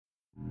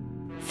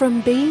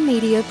From B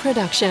Media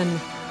Production,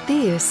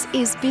 this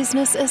is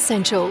Business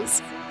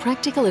Essentials,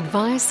 practical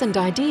advice and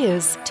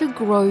ideas to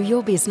grow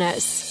your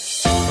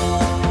business.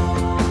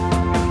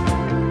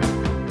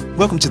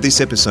 Welcome to this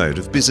episode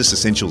of Business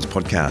Essentials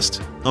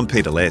podcast. I'm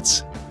Peter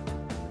Letts.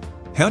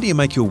 How do you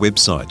make your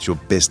website your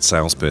best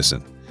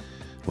salesperson?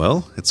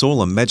 Well, it's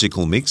all a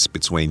magical mix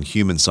between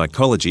human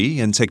psychology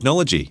and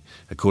technology,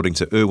 according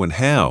to Irwin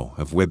Howe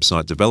of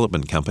website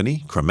development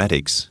company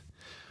Chromatics.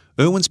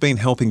 Irwin's been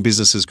helping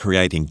businesses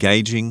create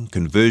engaging,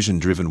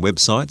 conversion-driven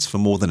websites for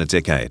more than a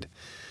decade.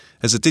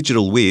 As a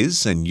digital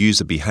whiz and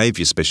user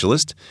behaviour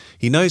specialist,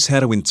 he knows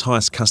how to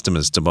entice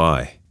customers to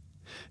buy.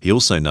 He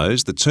also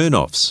knows the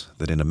turn-offs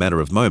that in a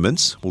matter of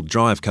moments will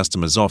drive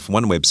customers off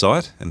one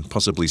website and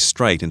possibly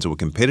straight into a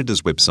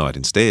competitor's website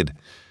instead.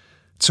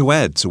 To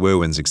add to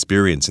Irwin's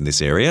experience in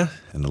this area,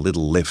 and a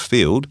little left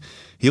field,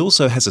 he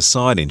also has a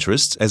side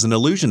interest as an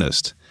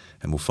illusionist,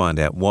 and we'll find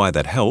out why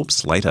that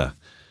helps later.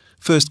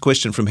 First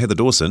question from Heather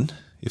Dawson.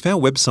 If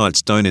our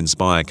websites don't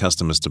inspire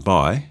customers to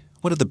buy,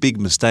 what are the big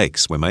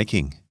mistakes we're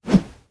making?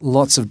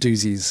 Lots of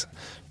doozies.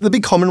 The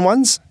big common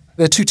ones,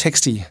 they're too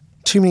texty,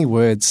 too many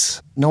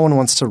words. No one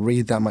wants to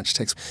read that much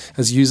text.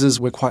 As users,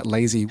 we're quite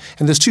lazy.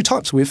 And there's two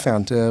types we've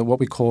found, what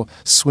we call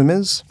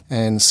swimmers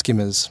and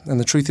skimmers. And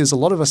the truth is a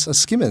lot of us are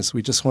skimmers.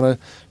 We just want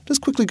to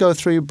just quickly go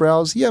through,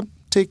 browse, yep,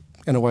 tick,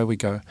 and away we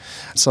go.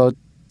 So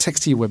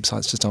texty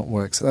websites just don't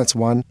work. So that's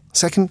one.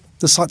 Second,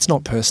 the site's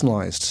not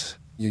personalized.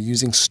 You're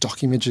using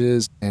stock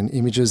images and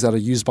images that are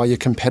used by your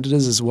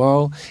competitors as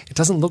well. It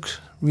doesn't look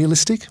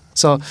realistic.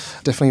 So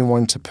definitely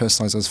want to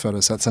personalize those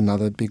photos. That's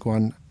another big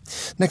one.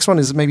 Next one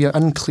is maybe an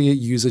unclear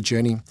user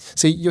journey.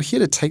 See, you're here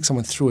to take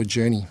someone through a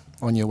journey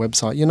on your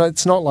website. You know,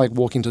 it's not like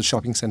walking to a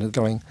shopping center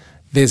going,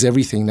 there's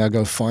everything, now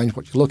go find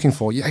what you're looking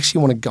for. You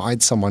actually want to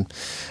guide someone.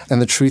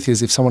 And the truth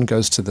is, if someone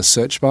goes to the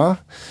search bar,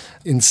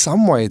 in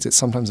some ways, it's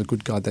sometimes a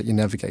good guide that your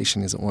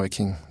navigation isn't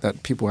working,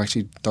 that people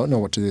actually don't know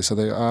what to do. So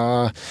they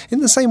are, in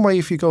the same way,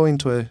 if you go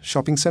into a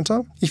shopping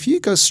center, if you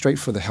go straight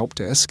for the help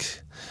desk,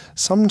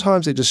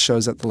 sometimes it just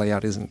shows that the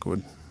layout isn't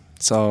good.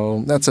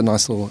 So that's a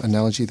nice little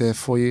analogy there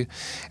for you.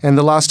 And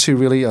the last two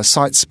really are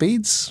site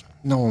speeds.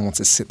 No one wants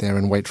to sit there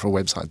and wait for a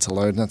website to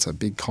load. That's a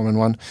big common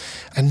one.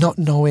 And not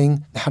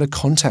knowing how to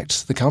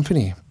contact the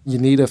company. You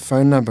need a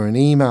phone number, an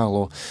email,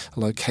 or a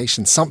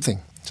location,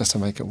 something, just to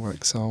make it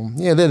work. So,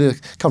 yeah, they're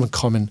the kind of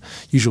common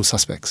usual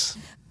suspects.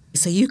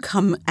 So you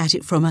come at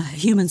it from a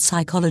human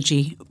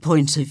psychology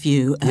point of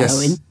view, Yes.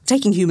 Owen.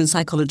 Taking human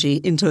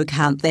psychology into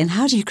account, then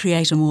how do you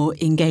create a more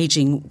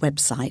engaging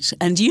website?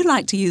 And you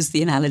like to use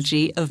the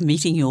analogy of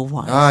meeting your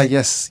wife.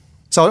 Yes.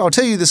 So I'll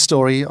tell you the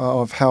story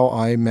of how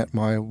I met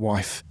my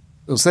wife.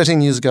 It was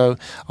 13 years ago.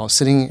 I was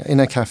sitting in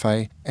a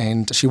cafe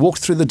and she walked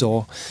through the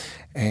door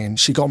and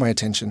she got my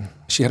attention.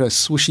 She had her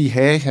swooshy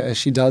hair, as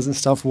she does and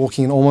stuff,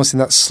 walking almost in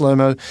that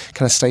slow-mo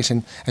kind of state.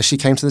 And as she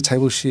came to the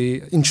table,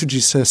 she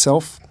introduced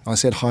herself. I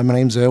said, hi, my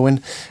name's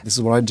Irwin. This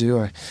is what I do.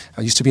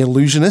 I used to be an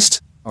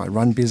illusionist. I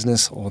run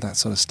business, all that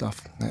sort of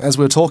stuff. As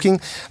we were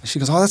talking, she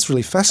goes, oh, that's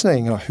really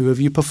fascinating. Who have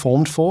you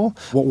performed for?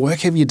 What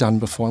work have you done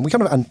before? And we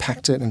kind of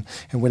unpacked it and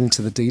went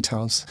into the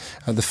details.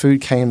 The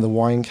food came, the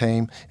wine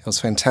came. It was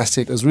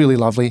fantastic. It was really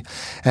lovely.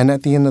 And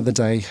at the end of the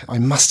day, I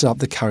mustered up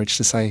the courage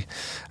to say,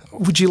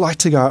 would you like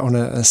to go out on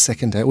a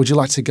second date? Would you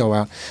like to go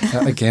out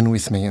again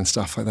with me and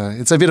stuff like that?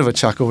 It's a bit of a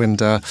chuckle and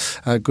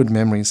good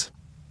memories.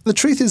 The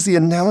truth is the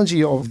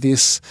analogy of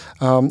this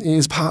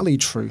is partly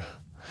true.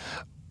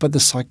 But the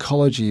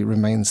psychology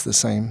remains the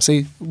same.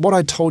 See, what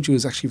I told you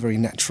is actually very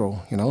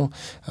natural,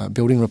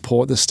 building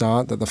rapport at the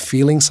start, the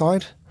feeling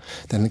side,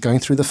 then going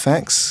through the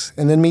facts,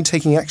 and then me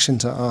taking action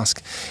to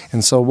ask.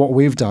 And so what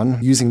we've done,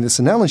 using this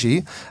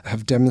analogy,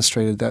 have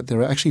demonstrated that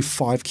there are actually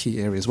 5 key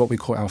areas, what we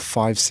call our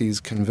 5 C's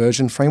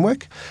conversion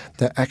framework,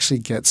 that actually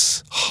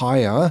gets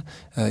higher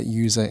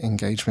user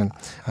engagement.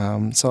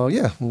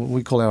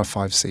 We call our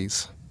 5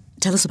 C's.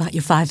 Tell us about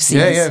your 5 C's.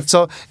 Yeah.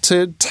 So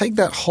to take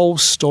that whole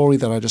story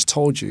that I just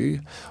told you,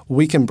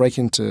 we can break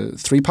into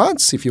 3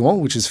 parts, if you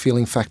want, which is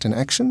feeling, fact, and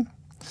action.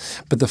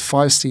 But the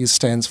 5 C's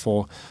stands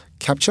for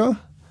capture,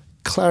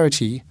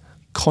 clarity,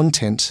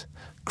 content,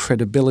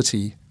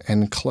 credibility,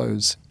 and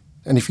close.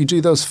 And if you do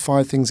those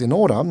 5 things in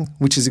order,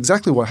 which is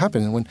exactly what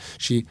happened when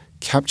she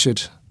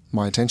captured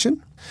my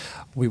attention,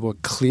 we were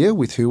clear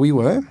with who we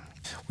were.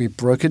 We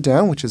broke it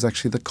down, which is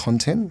actually the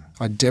content.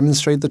 I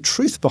demonstrated the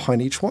truth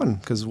behind each one,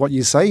 because what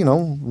you say,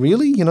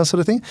 really, sort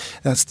of thing,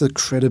 that's the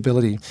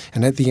credibility.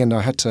 And at the end,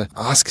 I had to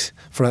ask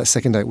for that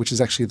second date, which is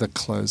actually the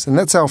close. And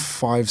that's our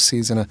 5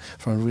 C's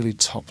from a really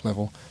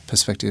top-level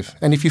perspective.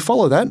 And if you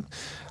follow that,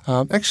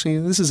 actually,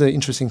 this is an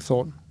interesting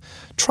thought.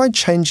 Try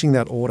changing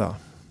that order.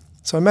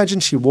 So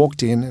imagine she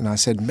walked in and I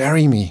said,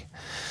 marry me.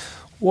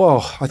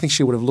 Whoa, I think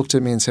she would have looked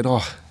at me and said,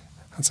 oh,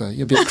 that's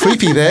a bit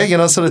creepy there,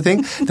 sort of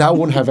thing. That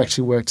wouldn't have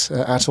actually worked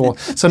at all.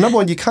 So number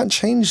one, you can't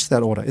change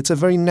that order. It's a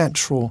very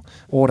natural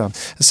order.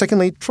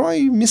 Secondly, try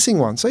missing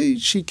one. Say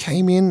she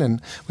came in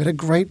and we had a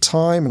great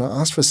time and I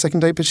asked for a second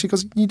date, but she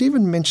goes, you didn't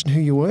even mention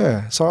who you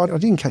were. So I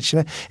didn't catch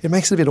you. It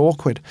makes it a bit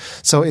awkward.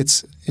 So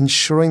it's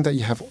ensuring that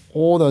you have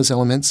all those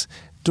elements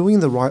doing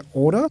the right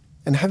order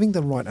and having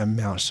the right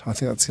amount. I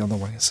think that's the other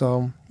way.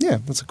 So, yeah,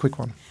 that's a quick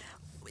one.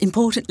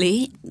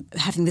 Importantly,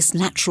 having this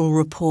natural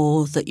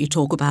rapport that you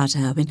talk about,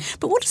 Erwin.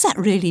 But what does that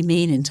really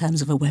mean in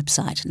terms of a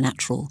website,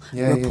 rapport?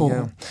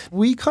 Yeah.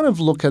 We kind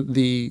of look at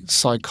the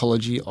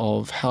psychology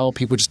of how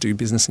people just do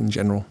business in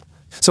general.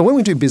 So when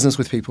we do business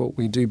with people,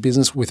 we do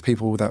business with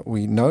people that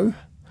we know,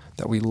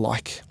 that we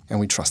like and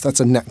we trust. That's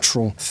a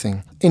natural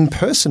thing. In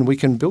person, we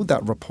can build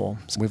that rapport.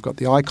 So we've got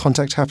the eye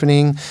contact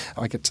happening.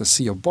 I get to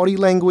see your body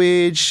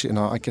language.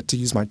 I get to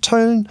use my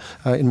tone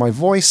in my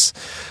voice.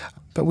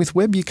 But with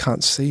web, you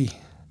can't see.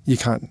 You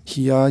can't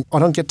hear. I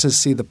don't get to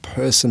see the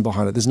person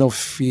behind it. There's no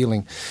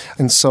feeling.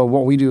 And so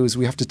what we do is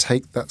we have to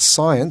take that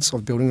science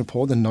of building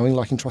rapport, the knowing,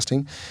 liking,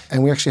 trusting,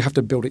 and we actually have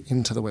to build it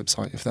into the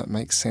website, if that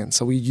makes sense.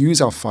 So we use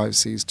our 5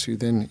 Cs to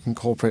then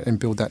incorporate and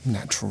build that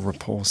natural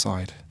rapport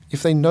side.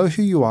 If they know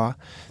who you are,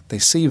 they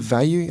see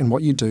value in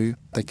what you do,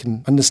 they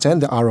can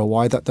understand the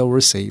ROI that they'll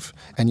receive,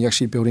 and you're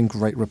actually building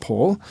great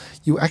rapport,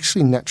 you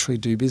actually naturally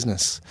do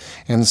business.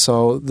 And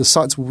so the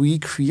sites we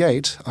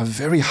create are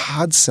very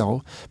hard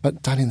sell,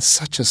 but done in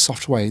such a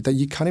soft way that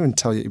you can't even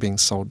tell you're being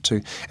sold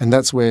to. And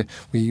that's where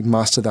we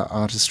master that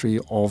artistry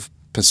of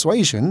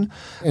persuasion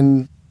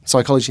and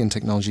psychology and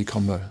technology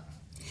combo.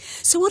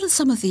 So what are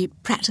some of the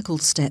practical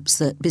steps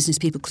that business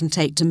people can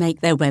take to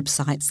make their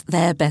websites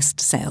their best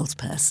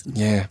salesperson?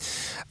 Yeah.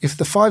 If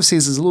the 5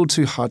 Cs is a little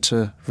too hard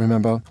to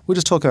remember, we'll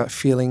just talk about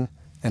feeling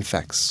and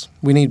facts.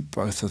 We need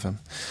both of them.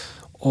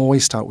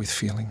 Always start with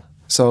feeling.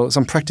 So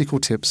some practical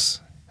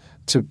tips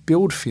to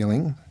build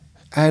feeling.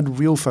 Add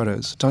real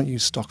photos. Don't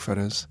use stock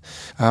photos.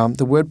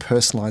 The word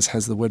personalize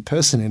has the word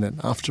person in it,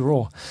 after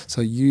all.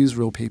 So use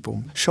real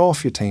people. Show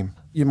off your team.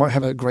 You might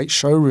have a great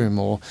showroom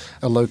or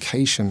a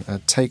location.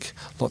 Take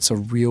lots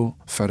of real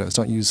photos.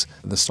 Don't use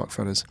the stock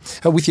photos.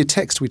 With your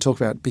text, we talk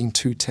about being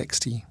too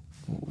texty.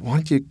 Why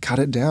don't you cut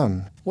it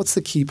down? What's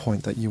the key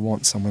point that you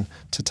want someone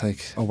to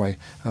take away?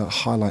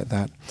 Highlight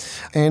that.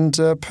 And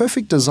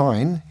perfect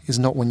design is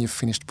not when you've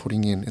finished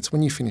putting in. It's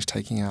when you finish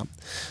taking out.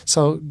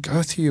 So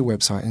go through your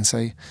website and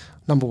say,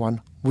 number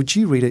one, would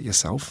you read it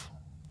yourself?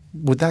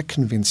 Would that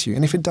convince you?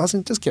 And if it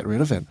doesn't, just get rid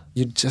of it.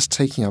 You're just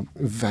taking up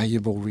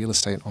valuable real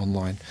estate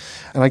online.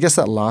 And I guess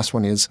that last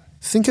one is,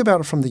 think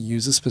about it from the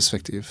user's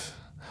perspective.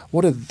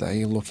 What are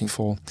they looking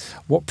for?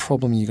 What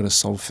problem are you going to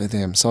solve for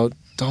them? So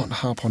don't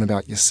harp on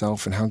about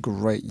yourself and how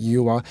great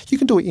you are. You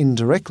can do it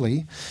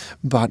indirectly,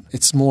 but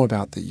it's more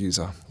about the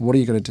user. What are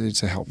you going to do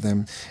to help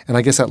them? And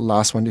I guess that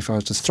last one, if I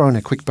was just throwing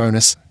a quick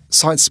bonus,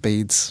 site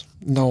speeds.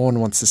 No one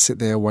wants to sit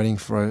there waiting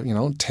for,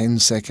 10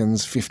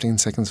 seconds, 15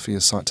 seconds for your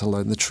site to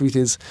load. The truth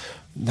is,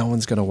 no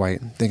one's going to wait.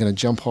 They're going to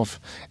jump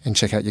off and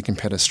check out your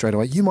competitor straight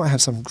away. You might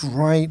have some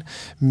great,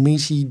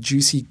 meaty,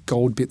 juicy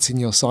gold bits in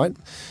your site,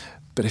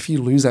 but if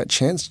you lose that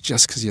chance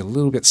just because you're a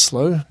little bit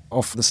slow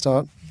off the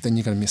start, then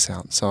you're going to miss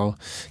out. So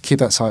keep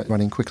that site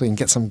running quickly and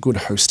get some good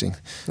hosting.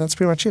 That's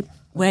pretty much it.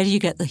 Where do you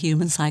get the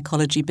human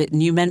psychology bit?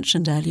 And you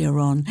mentioned earlier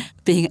on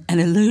being an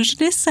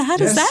illusionist. So how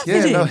does that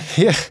fit in?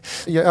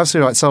 Yeah,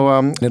 absolutely right.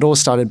 So it all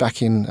started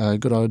back in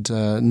good old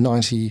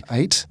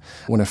 98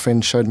 when a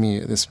friend showed me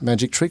this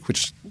magic trick,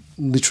 which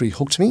literally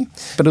hooked me.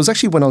 But it was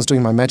actually when I was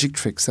doing my magic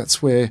tricks,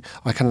 that's where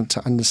I kind of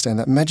to understand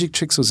that magic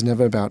tricks was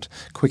never about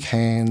quick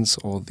hands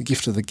or the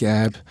gift of the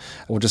gab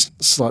or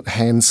just slight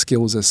hand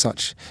skills as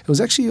such. It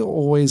was actually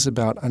always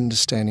about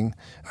understanding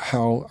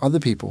how other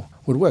people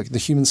would work, the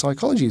human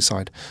psychology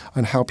side,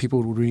 and how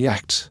people would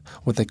react,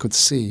 what they could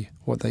see,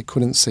 what they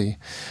couldn't see,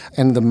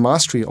 and the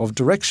mastery of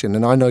direction.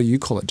 And I know you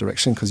call it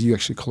direction because you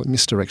actually call it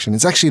misdirection.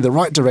 It's actually the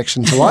right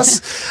direction to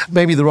us,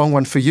 maybe the wrong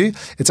one for you.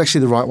 It's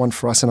actually the right one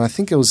for us. And I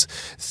think it was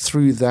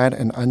through that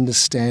and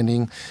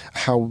understanding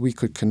how we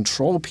could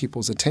control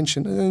people's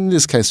attention, and in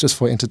this case, just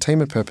for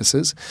entertainment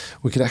purposes,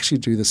 we could actually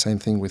do the same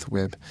thing with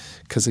web.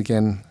 Because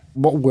again,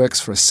 what works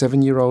for a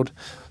 7-year-old,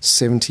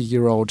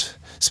 70-year-old,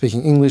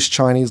 speaking English,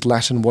 Chinese,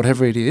 Latin,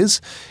 whatever it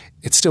is,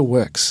 it still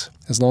works.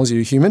 As long as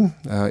you're human,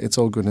 it's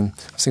all good. And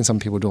I've seen some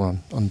people do it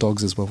on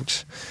dogs as well,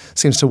 which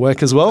seems to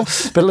work as well.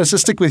 But let's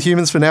just stick with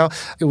humans for now.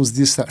 It was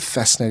this that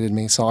fascinated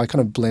me. So I kind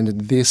of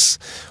blended this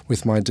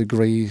with my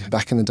degree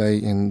back in the day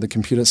in the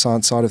computer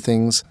science side of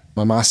things,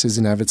 my master's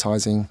in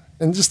advertising,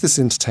 and just this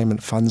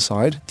entertainment fun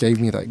side gave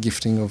me that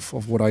gifting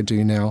of what I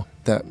do now.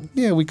 That,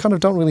 we kind of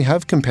don't really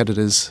have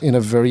competitors in a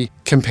very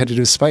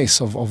competitive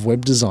space of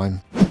web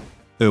design.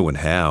 Erwin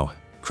Howe,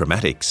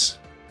 Chromatics.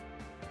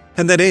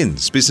 And that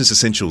ends Business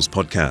Essentials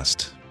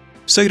podcast.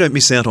 So you don't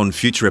miss out on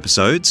future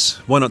episodes,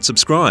 why not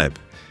subscribe?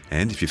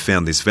 And if you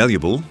found this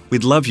valuable,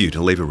 we'd love you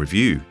to leave a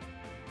review.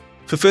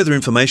 For further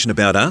information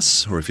about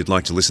us, or if you'd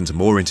like to listen to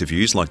more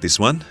interviews like this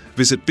one,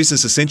 visit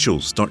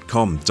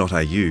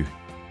businessessentials.com.au.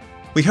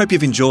 We hope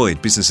you've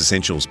enjoyed Business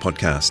Essentials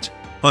podcast.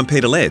 I'm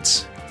Peter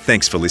Letts.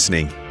 Thanks for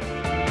listening.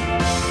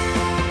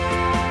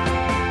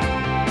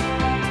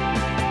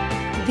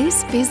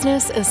 This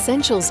Business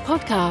Essentials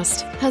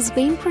podcast has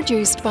been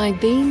produced by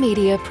B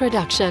Media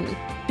Production,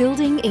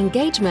 building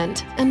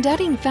engagement and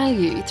adding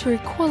value through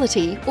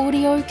quality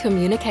audio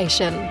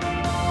communication.